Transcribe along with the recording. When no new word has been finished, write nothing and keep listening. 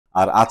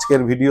আর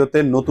আজকের ভিডিওতে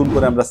নতুন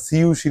করে আমরা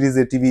সিইউ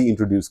সিরিজের টিভি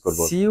ইন্ট্রোডিউস করব।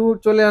 সিইউ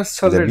চলে আসছে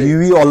অলরেডি,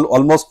 ভিউই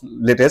অলমোস্ট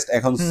লেটেস্ট,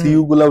 এখন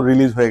সিইউ গুলো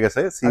রিলিজ হয়ে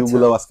গেছে। সিইউ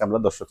গুলো আজকে আমরা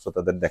দর্শক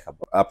শ্রোতাদের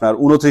দেখাবো। আপনার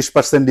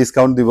 29%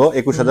 ডিসকাউন্ট দিব,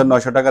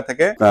 21,900 টাকা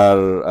থেকে আপনার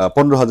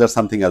 15,000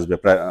 সামথিং আসবে,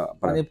 প্রায়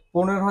মানে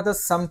 15,000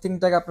 সামথিং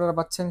টাকা আপনারা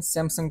পাচ্ছেন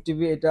স্যামসাং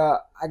টিভি। এটা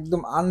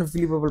একদম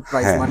আনবিলিভেবল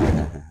প্রাইস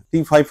মার্কেটে।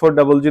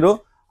 T5400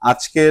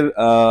 আজকের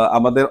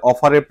আমাদের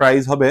অফারের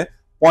প্রাইস হবে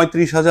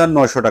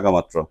 35,900 টাকা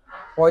মাত্র,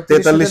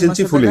 43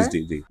 ইঞ্চি ফুল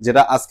এইচডি,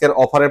 যেটা আজকের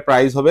অফারের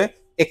প্রাইস হবে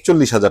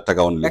 41,000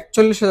 টাকা অনলি।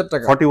 41,000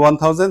 টাকা,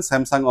 41,000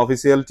 Samsung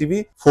official TV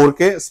 4K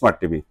smart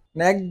TV.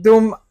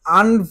 একদম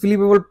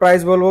আনবিলিভেবল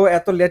প্রাইস বলবো,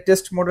 এত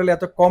লেটেস্ট মডেল,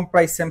 এত কম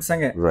প্রাইস স্যামসাং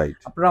এ। রাইট,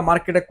 আপনারা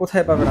মার্কেটে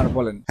কোথায় পাবেন আর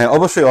বলেন? হ্যাঁ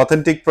অবশ্যই,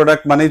 অথেন্টিক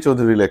প্রোডাক্ট মানেই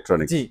চৌধুরী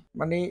ইলেকট্রনিক্স। জি,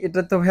 মানে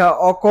এটা তো ভাইয়া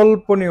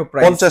অকল্পনীয়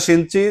প্রাইস। 50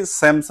 ইঞ্চি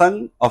স্যামসাং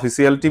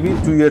অফিসিয়াল টিভি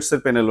 2 ইয়ার্স এর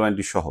প্যানেল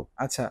ওয়ারেন্টি সহ।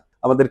 আচ্ছা,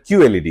 আমাদের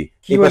কিউএলইডি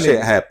এই পাশে,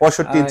 হ্যাঁ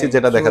 65 ইঞ্চি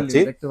যেটা দেখাচ্ছি,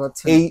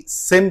 এই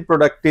সেম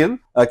প্রোডাক্টের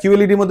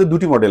কিউএলইডি মধ্যে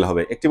দুটি মডেল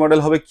হবে। একটি মডেল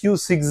হবে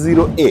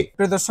Q60A।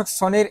 প্রিয় দর্শক,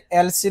 সনির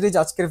এল সিরিজ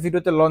আজকের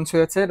ভিডিওতে লঞ্চ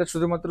হয়েছে। এটা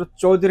শুধুমাত্র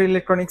চৌধুরী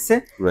ইলেকট্রনিক্সে।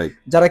 রাইট,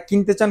 যারা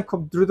কিনতে চান খুব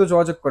দ্রুত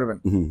যোগাযোগ করবেন।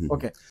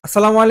 ওকে,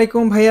 আসসালামু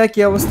আলাইকুম ভাইয়া, কি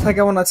অবস্থা,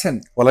 কেমন আছেন?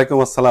 ওয়ালাইকুম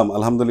আসসালাম,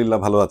 আলহামদুলিল্লাহ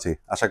ভালো আছি।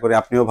 আশা করি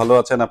আপনিও ভালো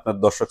আছেন, আপনার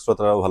দর্শক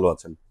শ্রোতারাও ভালো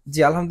আছেন। জি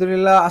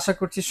আলহামদুলিল্লাহ, আশা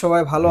করছি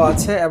সবাই ভালো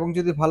আছে, এবং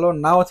যদি ভালো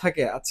নাও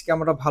থাকে আজকে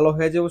আমরা ভালো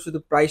হয়ে যাবো শুধু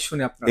প্রাইস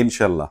শুনে আপনার,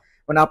 ইনশাআল্লাহ।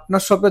 মানে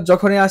আপনার শপে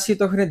যখনই আসি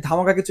তখনই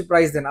ধামাকা কিছু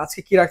প্রাইস দেন।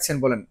 আজকে কি রাখছেন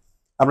বলেন?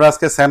 আমরা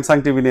আজকে স্যামসাং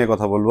টিভি নিয়ে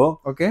কথা বলবো।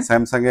 ওকে,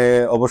 স্যামসাং এ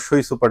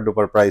অবশ্যই সুপার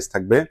ডুপার প্রাইস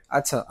থাকবে।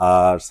 আচ্ছা,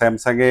 আর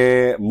স্যামসাং এ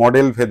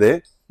মডেল ভেদে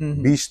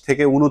 20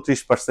 থেকে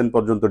 29%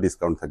 পর্যন্ত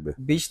ডিসকাউন্ট থাকবে।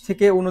 20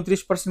 থেকে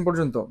 29%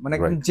 পর্যন্ত, মানে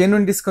একদম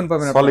জেনুইন ডিসকাউন্ট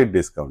পাবেন, সলিড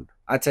ডিসকাউন্ট।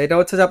 আচ্ছা, এটা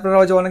হচ্ছে যে আপনারা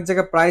যে অনেক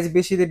জায়গায় প্রাইস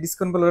বেশি দিয়ে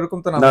ডিসকাউন্ট বলে এরকম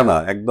তো না? না,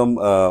 একদম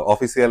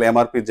অফিসিয়াল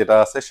এমআরপি যেটা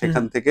আছে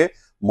সেখান থেকে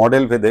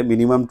মডেল ভেদে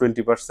মিনিমাম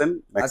 20%,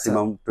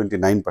 ম্যাক্সিমাম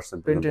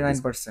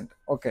 29%।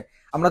 ওকে,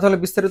 আমরা তাহলে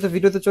বিস্তারিত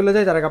ভিডিওতে চলে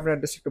যাই। তার আগে আপনার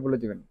অ্যাড্রেসটা একটু বলে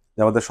দিবেন।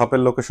 আমাদের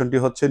শপের লোকেশনটি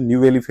হচ্ছে নিউ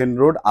এলিফ্যান্ট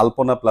রোড,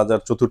 আলপনা প্লাজার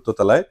 4র্থ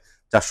তলায়,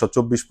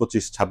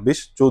 424-25-26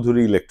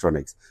 চৌধুরী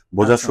ইলেকট্রনিক্স।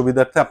 বোঝার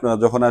সুবিধার্থে আপনারা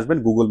যখন আসবেন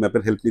গুগল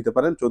ম্যাপের হেল্প নিতে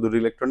পারেন। Chowdhury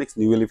electronics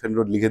new elephant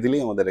road লিখে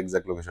দিলেই আমাদের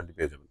এক্সাক্ট লোকেশনটি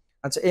পেয়ে যাবেন।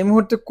 আচ্ছা, এই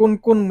মুহূর্তে কোন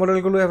কোন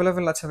মডেলগুলো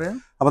अवेलेबल আছে ভাই?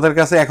 আমাদের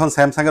কাছে এখন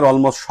স্যামসাং এর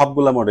অলমোস্ট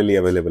সবগুলা মডেলই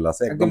अवेलेबल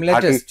আছে, একদম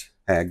লেটেস্ট।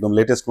 হ্যাঁ, একদম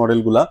লেটেস্ট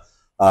মডেলগুলা।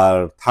 আর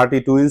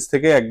 32 ইঞ্চ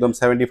থেকে একদম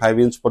 75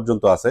 ইঞ্চ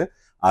পর্যন্ত আছে।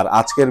 আর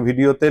আজকের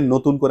ভিডিওতে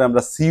নতুন করে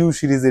আমরা সিইউ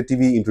সিরিজের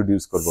টিভি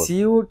ইন্ট্রোডিউস করব।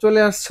 সিইউ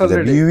চলে আসছে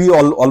অলরেডি, ভিউই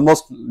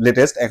অলমোস্ট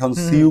লেটেস্ট, এখন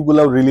সিইউ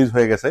গুলো রিলিজ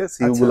হয়ে গেছে।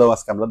 সিইউ গুলো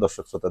আজকে আমরা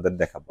দর্শক শ্রোতাদের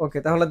দেখাবো। ওকে,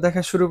 তাহলে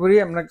দেখা শুরু করি।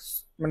 আমরা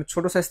মানে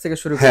ছোট সাইজ থেকে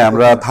শুরু করি। হ্যাঁ,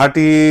 আমরা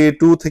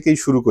 32 থেকেই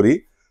শুরু করি।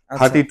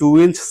 32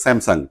 ইঞ্চ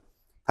স্যামসাং,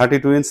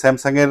 32 ইঞ্চ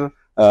স্যামসাং এর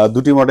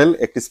দুটি মডেল,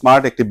 একটি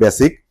স্মার্ট, একটি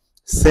বেসিক,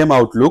 সেম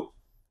আউটলুক।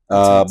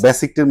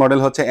 বেসিকটির মডেল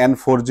হচ্ছে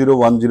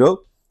N4010।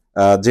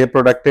 যে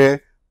প্রোডাক্টে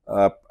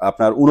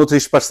আপনার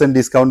 29%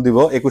 ডিসকাউন্ট দিব,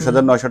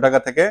 21,900 টাকা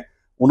থেকে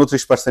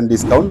 29%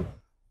 ডিসকাউন্ট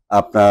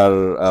আপনার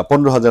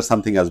 15,000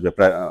 সামথিং আসবে,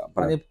 প্রায়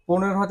মানে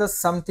 15,000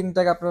 সামথিং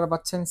টাকা আপনারা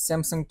পাচ্ছেন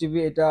স্যামসাং টিভি।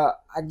 এটা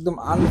একদম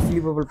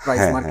আনবিলিভেবল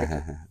প্রাইস মার্কেটে।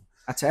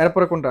 আচ্ছা,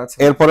 এরপরে কোনটা আছে?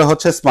 এরপরে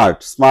হচ্ছে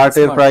স্মার্ট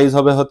এর প্রাইস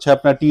হবে হচ্ছে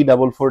আপনার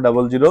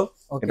T4400।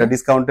 এটা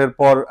ডিসকাউন্টের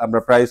পর আমরা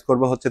প্রাইস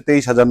করব হচ্ছে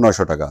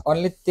 23,900 টাকা,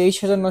 অনলি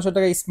 23,900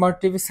 টাকা স্মার্ট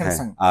টিভি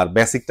স্যামসাং। আর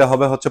বেসিকটা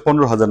হবে হচ্ছে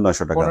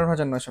 15,900 টাকা।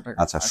 15,900 টাকা।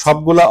 আচ্ছা,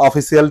 সবগুলা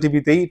অফিসিয়াল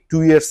টিভিতেই 2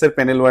 ইয়ার্স এর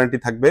প্যানেল ওয়ারেন্টি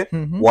থাকবে,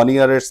 1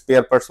 ইয়ারের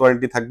স্পেয়ার পার্টস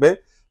ওয়ারেন্টি থাকবে,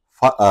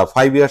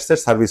 5 ইয়ার্স এর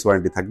সার্ভিস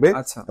ওয়ারেন্টি থাকবে।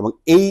 এবং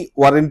এই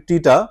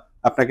ওয়ারেন্টিটা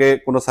আপনাকে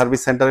কোনো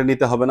সার্ভিস সেন্টারে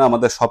নিতে হবে না,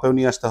 আমাদের শপেও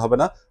নিয়ে আসতে হবে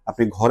না,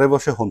 আপনি ঘরে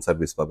বসে হোম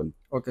সার্ভিস পাবেন।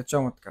 ওকে,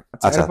 চমৎকার।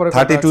 আচ্ছা,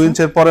 32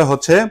 ইঞ্চের পরে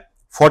হচ্ছে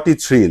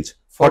 43 ইঞ্চ।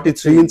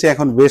 43 ইঞ্চে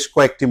এখন বেশ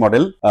কয়েকটি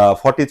মডেল।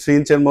 43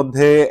 ইঞ্চের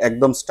মধ্যে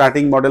একদম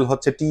স্টার্টিং মডেল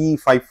হচ্ছে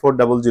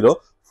T5400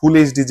 ফুল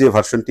এইচডি যে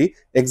ভার্সনটি,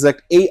 এক্সাক্ট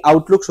এই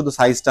আউটলুক, শুধু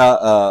সাইজটা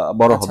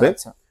বড় হবে।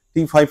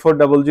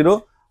 T5400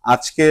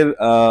 আজকের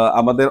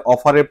আমাদের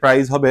অফারের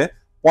প্রাইস হবে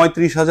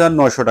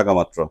 35,900 টাকা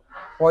মাত্র,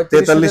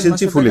 43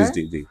 ইঞ্চি ফুল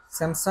এইচডি। জি,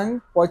 স্যামসাং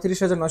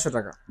 35,900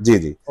 টাকা।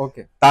 জি।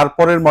 ওকে,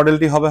 তারপরের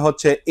মডেলটি হবে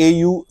হচ্ছে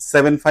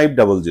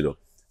AU7500।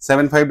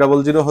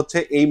 7500 হচ্ছে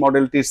এই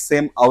মডেলটির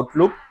সেম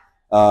আউটলুক,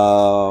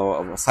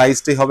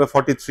 সাইজটি হবে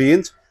 43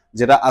 ইঞ্চ,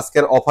 যেটা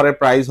আজকের অফারের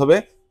প্রাইস হবে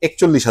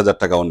 41,000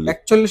 টাকা অনলি।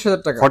 41,000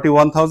 টাকা,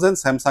 41,000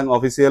 Samsung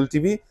official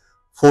TV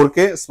 4K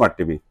smart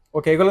TV.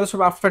 ওকে, এগুলো তো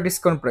সব আফটার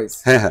ডিসকাউন্ট প্রাইস।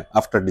 হ্যাঁ,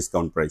 আফটার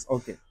ডিসকাউন্ট প্রাইস।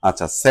 ওকে,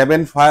 আচ্ছা,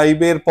 75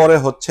 এর পরে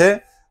হচ্ছে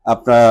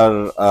আপনার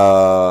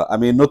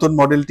আমি নতুন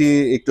মডেলটি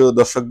একটু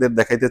দর্শকদের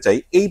দেখাইতে চাই।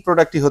 এই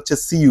প্রোডাক্টটি হচ্ছে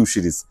সিইউ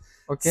সিরিজ,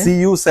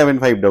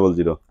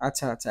 CU7500।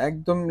 আচ্ছা,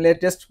 একদম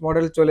লেটেস্ট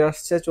মডেল চলে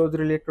আসছে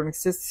চৌধুরী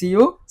ইলেকট্রনিক্স এর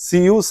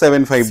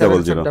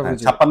CU7500।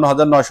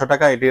 56,900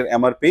 টাকা এটির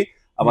এমআরপি।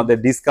 আমাদের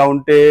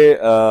ডিসকাউন্টে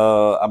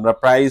আমরা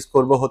প্রাইস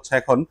করব হচ্ছে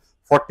এখন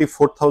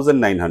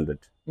 44,900।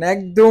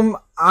 একদম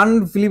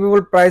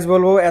আনবিলিভেবল প্রাইস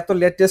বলবো, এত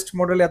লেটেস্ট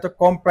মডেল, এত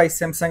কম প্রাইস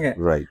স্যামসাং এ।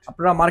 রাইট,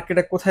 আপনারা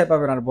মার্কেটে কোথায়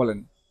পাবেন আর বলেন?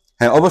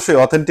 হ্যাঁ অবশ্যই,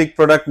 অথেন্টিক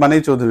প্রোডাক্ট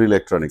মানেই চৌধুরী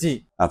ইলেকট্রনিক্স। জি,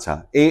 আচ্ছা,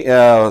 এই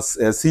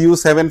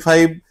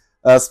CU75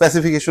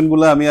 স্পেসিফিকেশন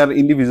গুলো আমি আর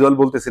ইন্ডিভিজুয়াল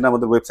বলতেছি না,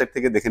 আমাদের ওয়েবসাইট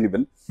থেকে দেখে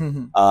নেবেন। হুম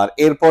হুম। আর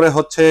এরপরে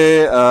হচ্ছে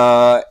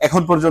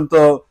এখন পর্যন্ত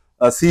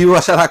সিইউ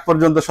আসার আগ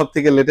পর্যন্ত সব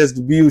থেকে লেটেস্ট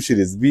বিইউ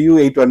সিরিজ বিইউ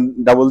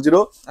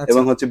 8100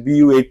 এবং হচ্ছে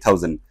বিইউ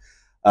 8000।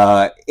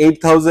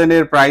 8000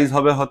 এর প্রাইস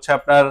হবে হচ্ছে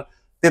আপনার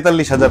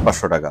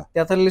 43,500 টাকা।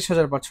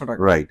 43,500 টাকা,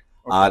 রাইট।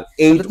 আর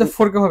এই তো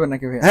 4K হবে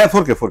নাকি ভাই? হ্যাঁ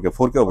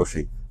 4K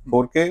অবশ্যই,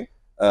 4K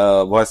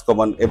ভয়েস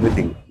কমান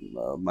এভরিথিং,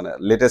 মানে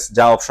লেটেস্ট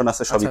যা অপশন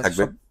আছে সবই আচ্ছা,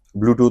 থাকবে, সব।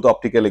 ব্লুটুথ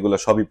অপটিক্যাল এগুলো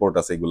সবই পোর্ট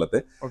আছে এগুলাতে।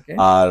 ওকে।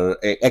 আর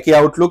একই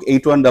আউটলুক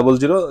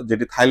 8100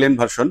 যেটি থাইল্যান্ড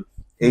ভার্সন,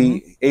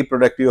 এই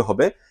প্রোডাক্টটিও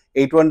হবে।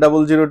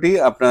 8100 টি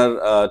আপনার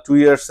 2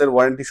 ইয়ার্স এর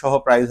ওয়ারেন্টি সহ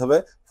প্রাইস হবে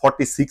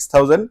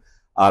 46,000,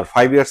 আর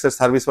 5 ইয়ার্স এর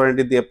সার্ভিস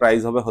ওয়ারেন্টি দিয়ে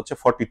প্রাইস হবে হচ্ছে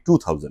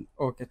 42,000।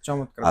 ওকে,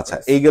 চমৎকার। আচ্ছা,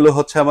 এইগুলো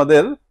হচ্ছে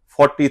আমাদের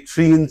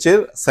 43 ইঞ্চের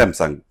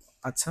স্যামসাং।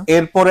 আচ্ছা,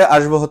 এরপরে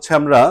আসবো হচ্ছে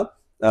আমরা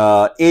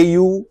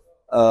AU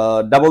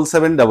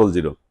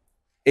 7700।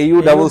 AU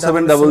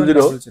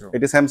 7700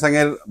 এটি স্যামসাং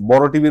এর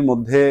বড় টিভির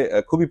মধ্যে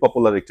খুবই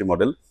পপুলার একটি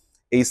মডেল।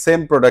 এই সেম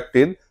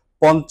প্রোডাক্টের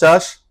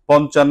 50,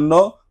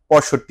 55,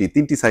 65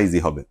 তিনটি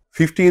সাইজই হবে।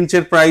 50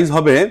 ইঞ্চের প্রাইস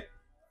হবে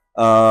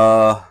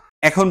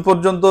এখন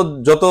পর্যন্ত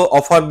যত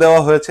অফার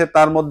দেওয়া হয়েছে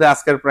তার মধ্যে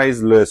আজকের প্রাইস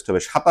লোয়েস্ট হবে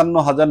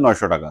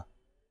 57,900 টাকা।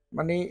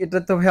 মানে এটা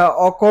তো ভাইয়া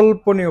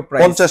অকল্পনীয়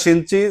প্রাইস। 50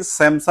 ইঞ্চি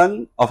স্যামসাং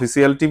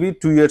অফিসিয়াল টিভি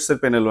 2 ইয়ার্স এর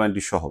প্যানেল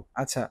ওয়ারেন্টি সহ।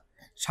 আচ্ছা,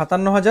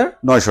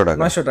 57,900 টাকা।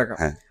 900 টাকা।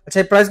 হ্যাঁ। আচ্ছা,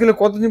 এই প্রাইসগুলো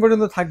কতদিন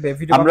পর্যন্ত থাকবে?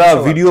 আমরা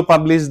ভিডিও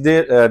পাবলিশ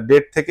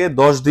ডেট থেকে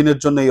 10 দিনের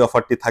জন্য এই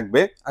অফারটি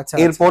থাকবে। আচ্ছা,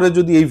 এরপরে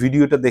যদি এই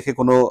ভিডিওটা দেখে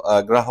কোনো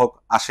গ্রাহক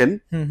আসেন,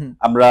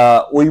 আমরা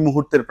ওই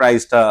মুহূর্তের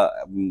প্রাইসটা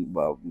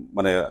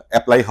মানে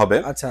অ্যাপ্লাই হবে।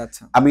 আচ্ছা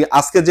আচ্ছা। আমি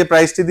আজকে যে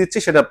প্রাইসটি দিচ্ছি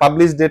সেটা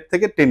পাবলিশ ডেট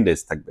থেকে 10 ডেজ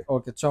থাকবে।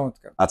 ওকে,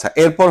 চমৎকার। আচ্ছা,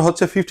 এরপর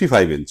হচ্ছে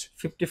 55 ইঞ্চ।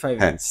 55।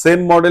 হ্যাঁ, সেম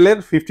মডেলের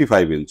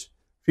 55 ইঞ্চ।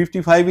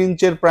 55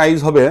 ইঞ্চের প্রাইস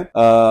হবে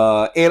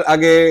এর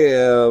আগে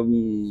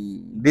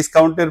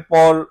ডিসকাউন্টের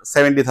পর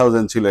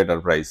 70,000 ছিল এটার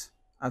প্রাইস।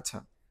 আচ্ছা,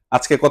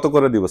 আজকে কত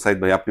করে দিব সাইদ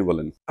ভাই, আপনি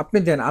বলেন। আপনি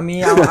দেন, আমি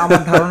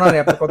আমার ধারণা নেই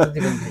আপনি কত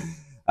দিবেন ভাই।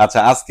 আচ্ছা,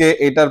 আজকে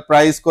এটার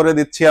প্রাইস করে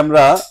দিচ্ছি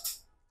আমরা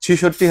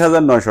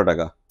 66,900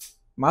 টাকা।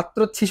 মাত্র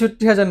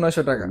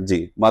 66,900 টাকা? জি,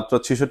 মাত্র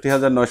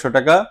 66,900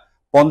 টাকা।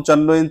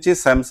 55 ইঞ্চি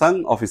স্যামসাং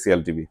অফিসিয়াল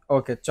টিভি।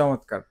 ওকে,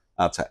 চমৎকার।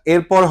 আচ্ছা,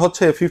 এরপর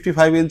হচ্ছে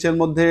 55 ইঞ্চের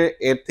মধ্যে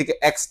এর থেকে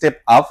এক স্টেপ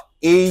আপ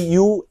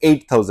AU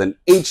 8000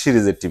 8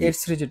 সিরিজের টিভি। 8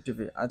 সিরিজের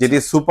টিভি, যেটি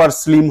সুপার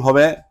স্লিম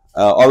হবে,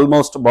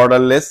 অলমোস্ট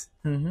বর্ডারলেস।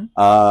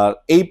 আর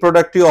এই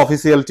প্রোডাক্টটি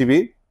অফিসিয়াল টিভি,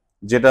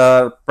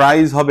 যেটার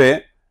প্রাইস হবে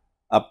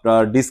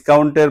আপনার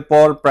ডিসকাউন্টের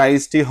পর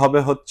প্রাইসটি হবে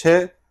হচ্ছে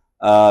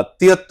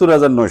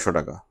 73,900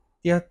 টাকা।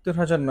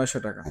 73,900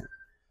 টাকা,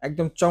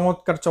 একদম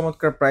চমৎকার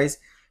চমৎকার প্রাইস।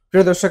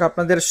 প্রিয় দর্শক,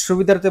 আপনাদের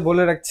সুবিধার্থে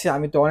বলে রাখছি,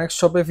 আমি তো অনেক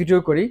শপে ভিডিও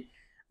করি,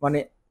 মানে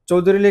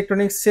চৌধুরী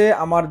ইলেকট্রনিক্সে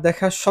আমার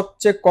দেখা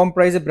সবচেয়ে কম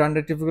প্রাইসে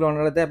ব্র্যান্ডেড টিভিগুলো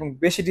ওনারা দেয় এবং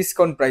বেশি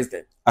ডিসকাউন্ট প্রাইস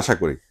দেয়। আশা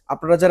করি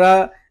আপনারা যারা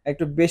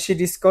একটু বেশি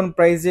ডিসকাউন্ট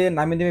প্রাইসে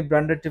নামি দামি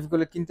ব্র্যান্ডেড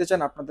টিভিগুলো কিনতে চান,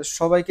 আপনাদের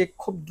সবাইকে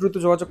খুব দ্রুত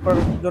যোগাযোগ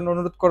করার জন্য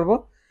অনুরোধ করব,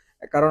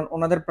 কারণ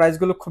ওনাদের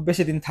প্রাইসগুলো খুব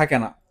বেশি দিন থাকে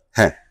না।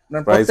 হ্যাঁ,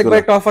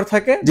 প্রত্যেকবার একটা অফার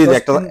থাকে, জি,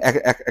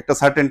 একটা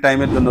সার্টেন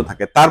টাইমের জন্য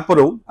থাকে।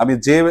 তারপরেও আমি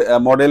যে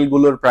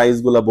মডেলগুলোর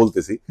প্রাইসগুলো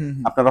বলতেছি,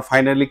 আপনারা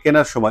ফাইনালি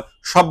কেনার সময়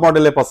সব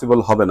মডেলে পসিবল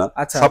হবে না,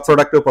 সব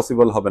প্রোডাক্টেও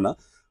পসিবল হবে না।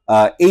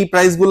 এই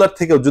প্রাইসগুলোর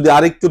থেকেও যদি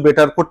আরেকটু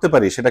বেটার করতে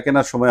পারি সেটা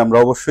কেনার সময় আমরা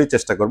অবশ্যই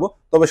চেষ্টা করব,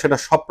 তবে সেটা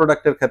সব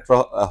প্রোডাক্টের ক্ষেত্রে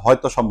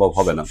হয়তো সম্ভব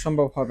হবে না।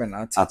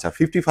 আচ্ছা,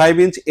 55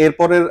 ইঞ্চ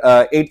এরপরের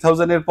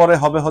 8000 এর পরে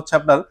হবে হচ্ছে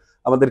আপনার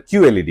আমাদের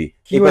QLED।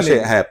 এই পাশে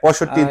হ্যাঁ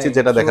 65 ইঞ্চি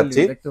যেটা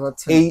দেখাচ্ছি,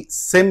 এই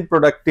সেম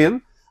প্রোডাক্টের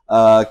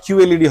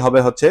QLED হবে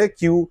হচ্ছে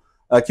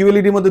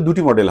QLED এর মধ্যে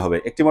দুটি মডেল হবে।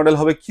 একটি মডেল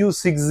হবে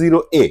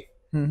Q60A।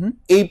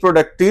 এই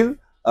প্রোডাক্টটির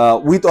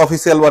উইথ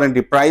অফিসিয়াল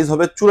ওয়ারেন্টি প্রাইস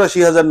হবে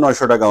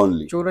 84,900 টাকা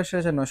অনলি।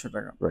 84,900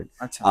 টাকা।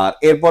 আচ্ছা, আর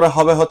এরপরে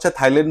হবে হচ্ছে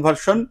থাইল্যান্ড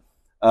ভার্সন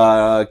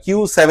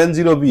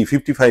Q70B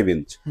 55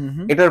 ইঞ্চ।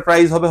 এটার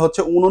প্রাইস হবে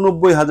হচ্ছে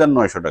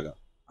 89,900 টাকা।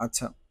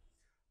 আচ্ছা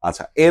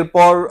আচ্ছা,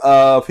 এরপর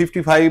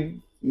 55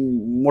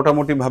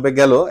 মোটামুটি ভাবে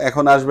গেল,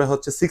 এখন আসবে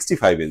হচ্ছে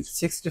 65 ইঞ্চ।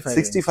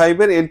 65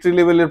 এর এন্ট্রি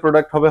লেভেলের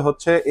প্রোডাক্ট হবে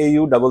হচ্ছে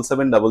AU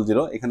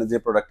 7700। এখানে যে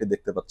প্রোডাক্টটি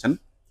দেখতে পাচ্ছেন,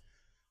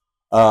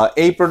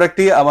 এই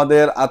প্রোডাক্টটি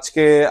আমাদের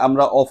আজকে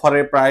আমরা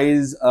অফারে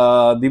প্রাইস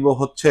দিব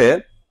হচ্ছে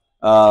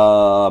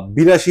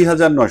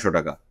 82,900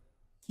 টাকা।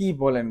 কি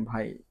বলেন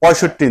ভাই?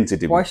 65 ইঞ্চি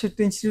টিভি। 65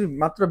 ইঞ্চি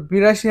মাত্র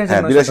 82,900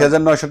 হ্যাঁ,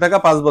 82,900 টাকা,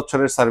 5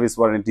 বছরের সার্ভিস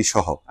ওয়ারেন্টি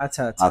সহ।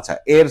 আচ্ছা আচ্ছা। আচ্ছা,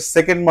 এর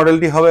সেকেন্ড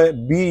মডেলটি হবে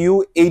BU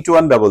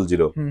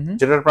 8100,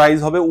 যেটার প্রাইস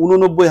হবে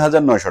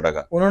 89,900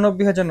 টাকা।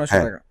 89,900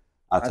 টাকা।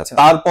 আচ্ছা,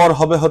 তারপর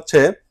হবে হচ্ছে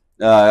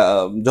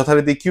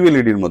যথারীতি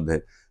QLED এর মধ্যে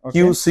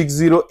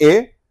Q60A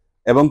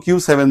এবং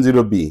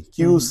Q70B।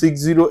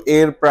 Q60A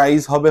এর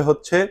প্রাইস হবে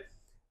হচ্ছে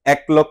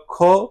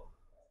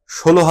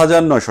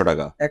 1,16,900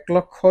 টাকা।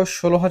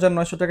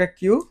 1,16,900 টাকা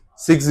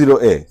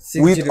Q60A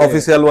with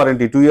official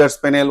warranty 2 years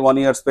panel, 1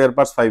 year spare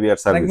parts, 5 year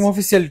service. একদম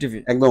অফিসিয়াল টিভি।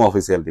 একদম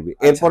অফিসিয়াল টিভি।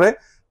 এরপরে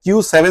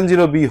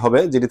Q70B হবে,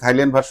 যেটি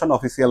থাইল্যান্ড ভার্সন,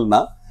 অফিসিয়াল না।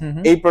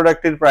 এই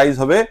প্রোডাক্টের প্রাইস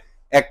হবে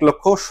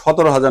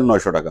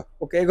 1,17,900 টাকা।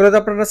 ওকে, এগুলোতে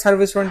আপনারা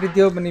সার্ভিস ওয়ারেন্টি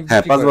দিও, মানে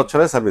হ্যাঁ 5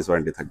 বছরের সার্ভিস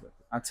ওয়ারেন্টি থাকবে।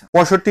 আচ্ছা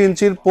 65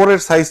 ইঞ্চির পরের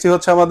সাইজটি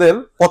হচ্ছে আমাদের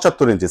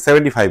 75 ইঞ্চি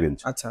 75 ইঞ্চ।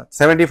 আচ্ছা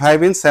 75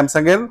 ইঞ্চ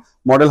স্যামসাং এর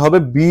মডেল হবে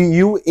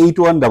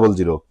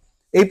BU8100।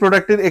 এই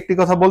প্রোডাক্টের একটি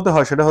কথা বলতে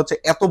হয়, সেটা হচ্ছে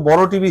এত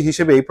বড় টিভি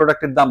হিসেবে এই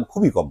প্রোডাক্টের দাম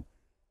খুবই কম।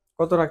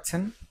 কত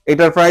রাখছেন?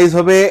 এটার প্রাইস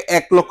হবে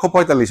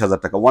 1,45,000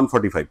 টাকা,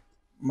 145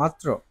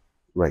 মাত্র।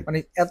 রাইট। মানে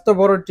এত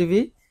বড়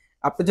টিভি,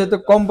 আপনি যেহেতু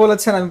কম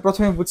বলেছেন আমি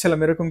প্রথমে বুঝছিলাম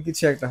এরকম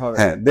কিছু একটা হবে।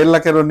 হ্যাঁ 1.5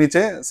 লাখেরও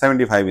নিচে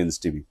 75 ইঞ্চ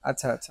টিভি।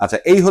 আচ্ছা আচ্ছা আচ্ছা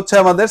এই হচ্ছে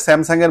আমাদের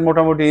স্যামসাং এর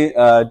মোটামুটি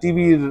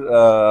টিভির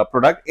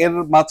প্রোডাক্ট। এর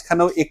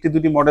মাঝখানেও একটি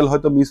দুটি মডেল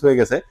হয়তো মিস হয়ে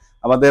গেছে।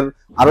 আমাদের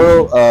আরো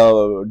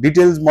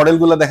ডিটেইলস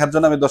মডেলগুলো দেখার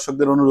জন্য আমি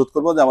দর্শকদের অনুরোধ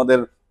করব যে আমাদের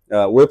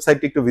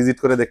ওয়েবসাইটটি একটু ভিজিট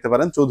করে দেখতে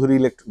পারেন,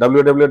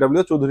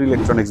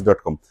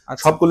 www.chaudharyelectronics.com।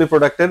 সবগুলি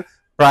প্রোডাক্টের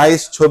প্রাইস,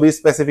 ছবি,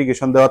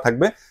 স্পেসিফিকেশন দেওয়া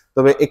থাকবে।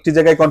 তবে একটি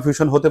জায়গায়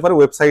কনফিউশন হতে পারে,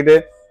 ওয়েবসাইটে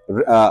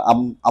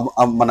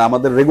মানে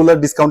আমাদের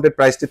রেগুলার ডিসকাউন্টেড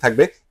প্রাইসটি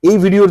থাকবে। এই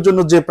ভিডিওর জন্য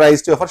যে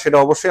প্রাইসটি অফার, সেটা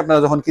অবশ্যই আপনারা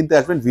যখন কিনতে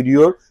আসবেন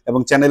ভিডিওর এবং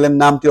চ্যানেলের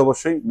নামটি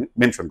অবশ্যই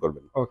মেনশন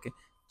করবেন। ওকে,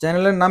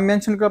 চ্যানেলের নাম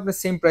মেনশন করে আপনি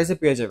সেম প্রাইসে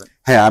পেয়ে যাবেন।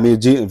 হ্যাঁ আমি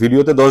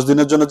ভিডিওতে 10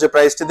 দিনের জন্য যে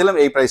প্রাইসটি দিলাম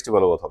এই প্রাইসটি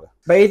বলবৎ হবে।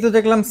 ভাই এই তো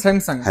দেখলাম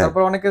স্যামসাং,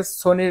 তারপর অনেকে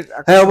সোনির।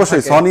 হ্যাঁ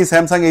অবশ্যই সনি,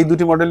 স্যামসাং এই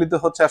দুটি মডেলই তো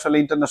হচ্ছে আসলে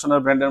ইন্টারন্যাশনাল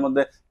ব্র্যান্ডের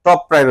মধ্যে টপ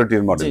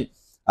প্রায়োরিটির মডেল।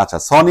 আচ্ছা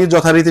সনি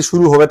যথারীতি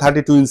শুরু হবে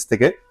 32 ইঞ্চ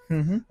থেকে।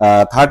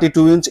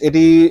 32 ইঞ্চ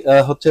এটি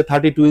হচ্ছে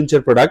 32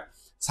 ইঞ্চের প্রোডাক্ট।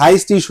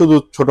 সাইজটি শুধু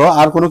ছোট,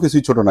 আর কোনো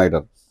কিছুই ছোট না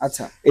এটার।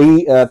 আচ্ছা এই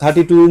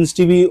 32 ইঞ্চ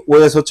টিভি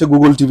ওএস হচ্ছে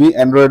Google TV,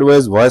 Android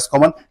OS, voice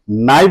command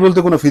নাই বলতে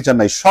কোনো ফিচার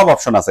নাই, সব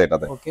অপশন আছে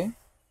এটাতে। ওকে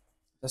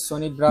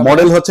সনি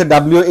মডেল হচ্ছে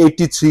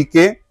W83K।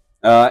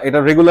 এটা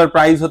রেগুলার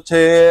প্রাইস হচ্ছে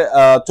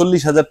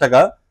 40,000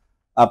 টাকা।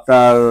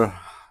 আপনার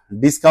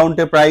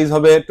ডিসকাউন্টে প্রাইস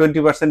হবে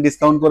 20%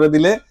 ডিসকাউন্ট করে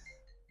দিলে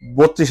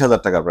 32,000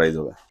 টাকা প্রাইস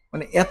হবে।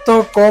 মানে এত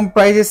কম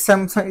প্রাইসে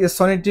স্যামসাং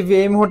সনি টিভি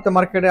এই মুহূর্তে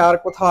মার্কেটে আর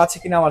কোথাও আছে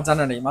কিনা আমার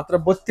জানা নেই। মাত্র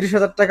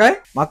 32,000 টাকায়,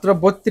 মাত্র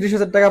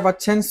 32,000 টাকা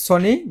পাচ্ছেন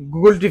Sony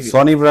Google TV,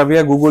 Sony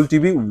Bravia Google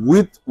TV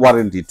with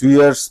warranty, 2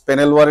 years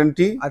panel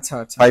warranty, আচ্ছা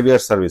আচ্ছা 5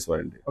 ইয়ার্স সার্ভিস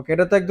ওয়ারেন্টি। ওকে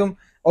এটা তো একদম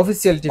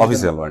official TV,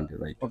 official warranty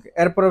right. ওকে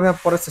এরপরে ভাই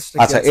পরের চেষ্টা।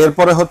 আচ্ছা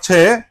এরপরে হচ্ছে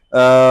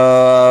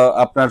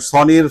আপনার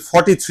সনির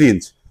 43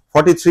 ইঞ্চ,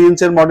 43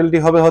 ইঞ্চের মডেলটি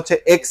হবে হচ্ছে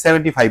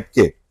X75K।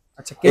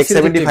 আচ্ছা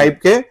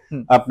X75K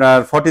আপনার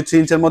 43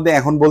 ইঞ্চের মধ্যে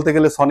এখন বলতে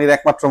গেলে সনির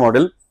একমাত্র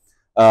model,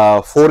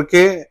 4K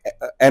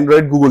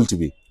Android Google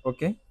TV.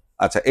 ওকে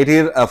আচ্ছা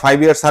এটির 5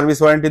 ইয়ার সার্ভিস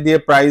ওয়ারেন্টি দিয়ে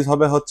প্রাইস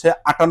হবে হচ্ছে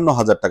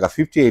 58,000 টাকা,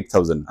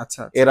 58,000।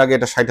 আচ্ছা এর আগে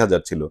এটা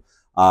 60,000 ছিল।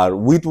 আর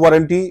উইথ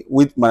ওয়ারেন্টি,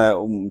 উইথ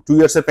 2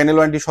 ইয়ার্স এর প্যানেল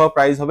ওয়ারেন্টি সহ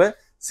প্রাইস হবে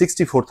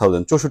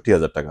 64,000,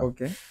 64,000 টাকা।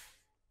 ওকে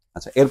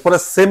আচ্ছা এরপরে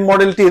সেম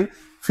মডেলটির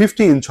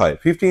 50 ইঞ্চ হয়।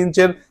 50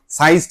 ইঞ্চের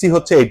সাইজটি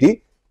হচ্ছে এটি,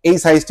 এই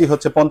সাইজটি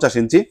হচ্ছে 50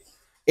 ইঞ্চি।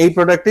 এই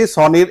প্রোডাক্টটি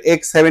সনির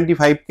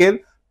X75K এর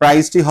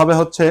প্রাইসটি হবে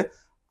হচ্ছে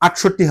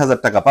 68,000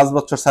 টাকা 5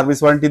 বছর সার্ভিস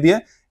ওয়ারেন্টি দিয়ে,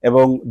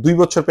 এবং 2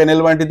 বছর প্যানেল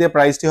ওয়ারেন্টি দিয়ে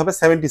প্রাইসটি হবে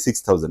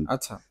 76,000।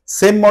 আচ্ছা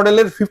সেম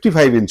মডেলের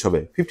 55 ইঞ্চ হবে।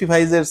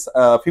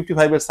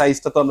 55 এর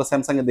সাইজটা তো আমরা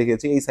স্যামসাং এ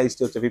দেখেছি, এই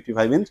সাইজটি হচ্ছে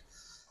 55 ইঞ্চ।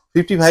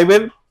 55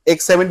 এর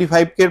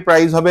X75K এর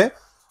প্রাইস হবে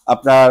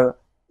আপনার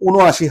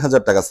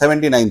 79,000 টাকা,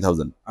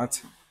 79,000।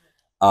 আচ্ছা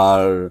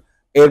আর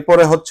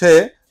এরপরে হচ্ছে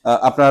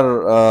আপনার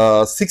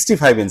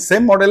 65 ইঞ্চ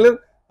সেম মডেলের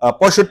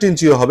 65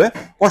 ইঞ্চিও হবে।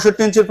 65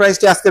 ইঞ্চির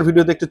প্রাইসটি আজকের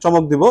ভিডিওতে একটু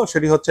চমক দিব,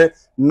 সেটি হচ্ছে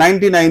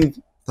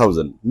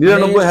 99,000,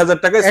 99,000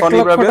 টাকায় সনি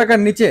ব্রাভিয়া,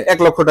 1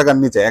 লক্ষ টাকার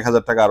নিচে,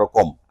 1,000 টাকা আরো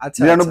কম।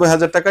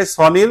 99,000 টাকায়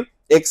সনির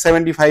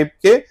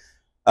X75K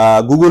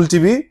Google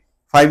TV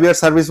 5 year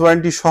service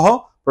warranty সহ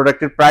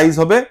প্রোডাক্টের প্রাইস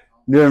হবে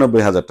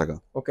 99,000 টাকা।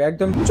 ওকে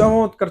একদম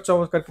চমৎকার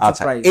চমৎকার কিছু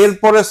প্রাইস।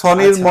 এরপরে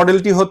সনির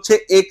মডেলটি হচ্ছে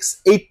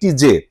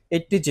X80J।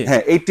 80J,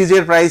 হ্যাঁ 80J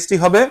এর প্রাইসটি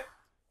হবে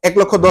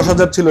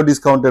 1,10,000 ছিল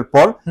ডিসকাউন্টের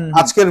পর,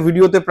 আজকের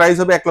ভিডিওতে প্রাইস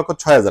হবে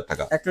 1,06,000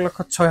 টাকা,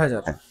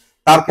 1,06,000।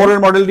 তারপরের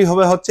মডেলটি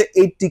হবে হচ্ছে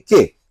 80K।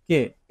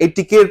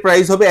 80K এর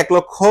প্রাইস হবে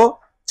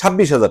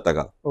 1,26,000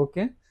 টাকা।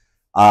 ওকে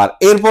আর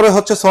এরপরে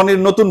হচ্ছে সনির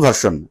নতুন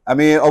ভার্সন।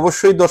 আমি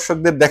অবশ্যই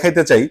দর্শকদের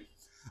দেখাইতে চাই,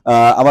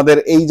 আমাদের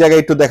এই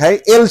জায়গায় একটু দেখাই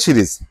এল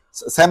সিরিজ।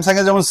 স্যামসাং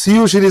এর যেমন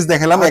সিইউ সিরিজ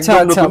দেখালাম, আচ্ছা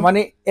আচ্ছা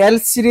মানে এল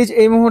সিরিজ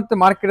এই মুহূর্তে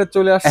মার্কেটে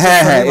চলে আসছে।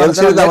 হ্যাঁ হ্যাঁ এল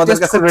সিরিজ আমাদের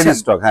কাছে রেডি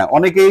স্টক। হ্যাঁ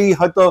অনেকেই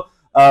হয়তো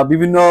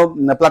বিভিন্ন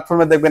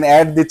প্ল্যাটফর্মে দেখবেন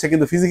অ্যাড দিচ্ছে,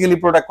 কিন্তু ফিজিক্যালি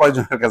প্রোডাক্ট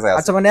কয়জনের কাছে আছে?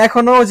 আচ্ছা মানে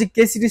এখনো যে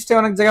কে সিরিজটা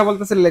অনেক জায়গা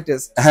বলতেছে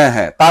লেটেস্ট। হ্যাঁ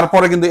হ্যাঁ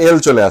তারপরে কিন্তু এল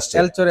চলে আসছে।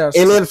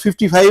 এল এর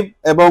 55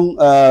 এবং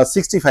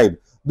 65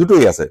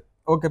 দুটোই আছে।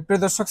 ওকে প্রিয়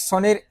দর্শক,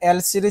 সনির এল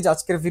সিরিজ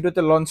আজকের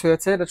ভিডিওতে লঞ্চ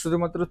হয়েছে। এটা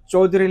শুধুমাত্র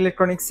চৌধুরী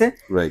ইলেকট্রনিক্সে।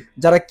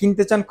 যারা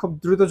কিনতে চান খুব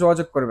দ্রুত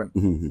যোগাযোগ করবেন।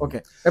 ওকে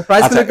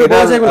প্রাইস গুলো কি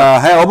বলা যায়?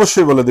 হ্যাঁ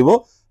অবশ্যই বলে দিব।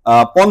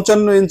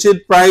 55 ইঞ্চির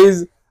প্রাইস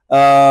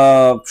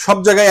সব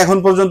জায়গায় এখন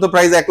পর্যন্ত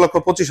প্রাইস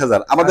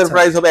 1,25,000, আমাদের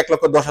প্রাইস হবে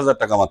 1,10,000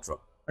 টাকা মাত্র,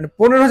 মানে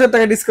 15,000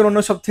 টাকা ডিসকাউন্ট অন্য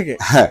সব থেকে।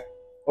 হ্যাঁ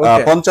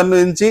 55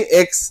 ইঞ্চি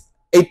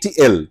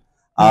X80L।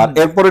 আর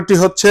এরপরেরটি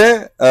হচ্ছে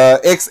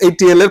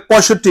X80L এর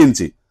 65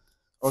 ইঞ্চি।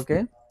 ওকে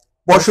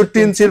 65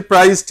 ইঞ্চির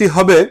প্রাইসটি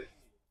হবে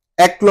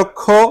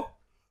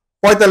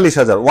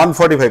 1,45,000,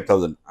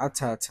 145,000।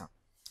 আচ্ছা আচ্ছা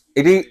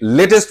এটি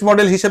লেটেস্ট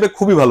মডেল হিসেবে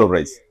খুবই ভালো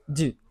প্রাইস।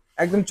 জি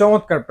একদম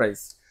চমৎকার প্রাইস।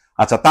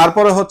 আচ্ছা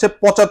তারপরে হচ্ছে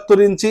 75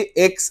 ইঞ্চি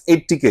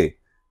X80K,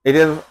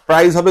 এটার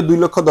প্রাইস হবে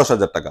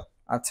 2,10,000 টাকা।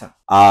 আচ্ছা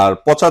আর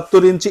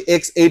 75 ইঞ্চি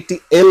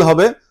X80L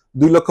হবে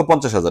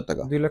 2,50,000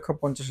 টাকা।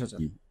 2,50,000।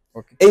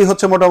 ওকে, এই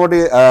হচ্ছে মোটামুটি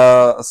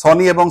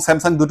সনি এবং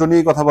স্যামসাং দুটো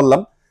নিয়েই কথা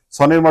বললাম।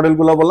 সনির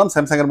মডেলগুলো বললাম,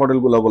 স্যামসাং এর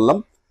মডেলগুলো বললাম।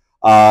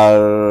 আর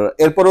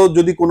এরপরেও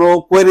যদি কোনো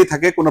কোয়েরি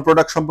থাকে, কোনো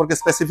প্রোডাক্ট সম্পর্কে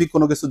স্পেসিফিক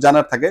কোনো কিছু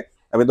জানার থাকে,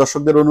 আমি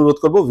দর্শকদের অনুরোধ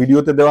করব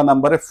ভিডিওতে দেওয়া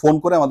নাম্বারে ফোন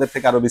করে আমাদের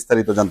থেকে আরো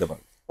বিস্তারিত জানতে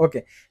পারেন। ওকে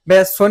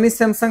ভাইয়া, সনি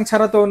স্যামসাং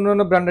ছাড়া তো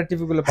অন্যান্য ব্র্যান্ডের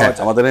টিভি গুলো পাওয়া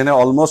যায়? আমাদের এখানে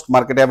অলমোস্ট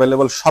মার্কেটে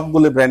অ্যাভেলেবল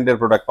সবগুলো ব্র্যান্ডের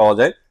প্রোডাক্ট পাওয়া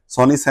যায়।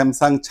 সনি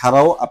স্যামসাং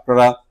ছাড়াও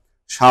আপনারা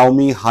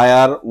xiaomi,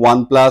 হায়ার,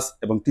 ওয়ানপ্লাস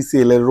এবং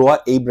টিসিএল এর রোয়া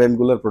এই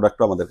ব্র্যান্ডগুলোর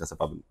প্রোডাক্টও আমাদের কাছে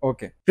পাবেন।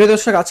 ওকে প্রিয়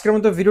দর্শক, আজকের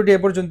মতো ভিডিওটি এ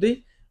পর্যন্তই।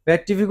 ভাইয়া,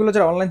 টিভি গুলো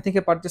যারা অনলাইন থেকে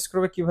পারচেজ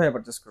করবে কিভাবে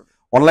পারচেজ করবে?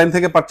 অনলাইন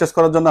থেকে পারচেস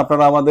করার জন্য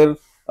আপনারা আমাদের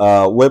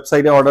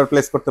ওয়েবসাইটে অর্ডার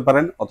প্লেস করতে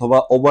পারেন, অথবা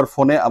ওভার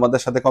ফোনে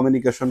আমাদের সাথে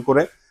কমিউনিকেশন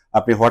করে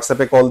আপনি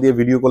হোয়াটসঅ্যাপে কল দিয়ে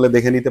ভিডিও কলে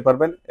দেখে নিতে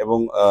পারবেন, এবং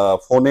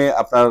ফোনে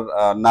আপনার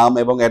নাম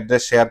এবং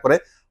অ্যাড্রেস শেয়ার করে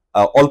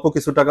অল্প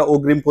কিছু টাকা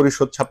অগ্রিম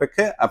পরিশোধ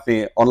সাপেক্ষে আপনি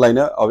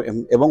অনলাইনে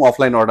এবং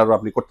অফলাইন অর্ডারও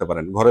আপনি করতে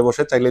পারেন। ঘরে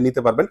বসে চাইলে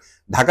নিতে পারবেন।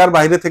 ঢাকার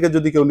বাইরে থেকে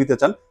যদি কেউ নিতে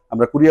চান,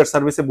 আমরা কুরিয়ার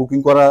সার্ভিসে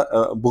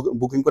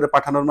বুকিং করে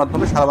পাঠানোর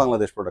মাধ্যমে সারা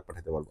বাংলাদেশ প্রোডাক্ট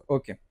পাঠাতে পারবো।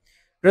 ওকে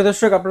প্রিয়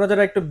দর্শক, আপনারা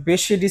যারা একটু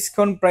বেশি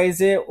ডিসকাউন্ট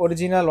প্রাইসে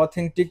অরিজিনাল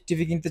অথেন্টিক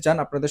টিভি কিনতে চান,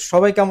 আপনাদের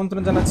সবাইকে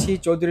আমন্ত্রণ জানাচ্ছি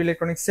চৌধুরী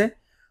ইলেকট্রনিক্সে।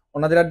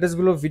 ওনাদের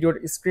অ্যাড্রেসগুলো ভিডিওর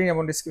স্ক্রিন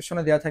এবং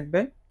ডিসক্রিপশনে দেওয়া থাকবে,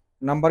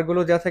 নাম্বারগুলো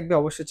দেওয়া থাকবে,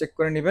 অবশ্যই চেক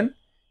করে নেবেন।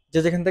 যে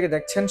যেখান থেকে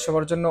দেখছেন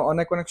সবার জন্য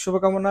অনেক অনেক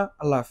শুভকামনা।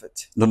 আল্লাহ হাফেজ।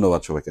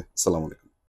 ধন্যবাদ সবাইকে। আসসালামু আলাইকুম।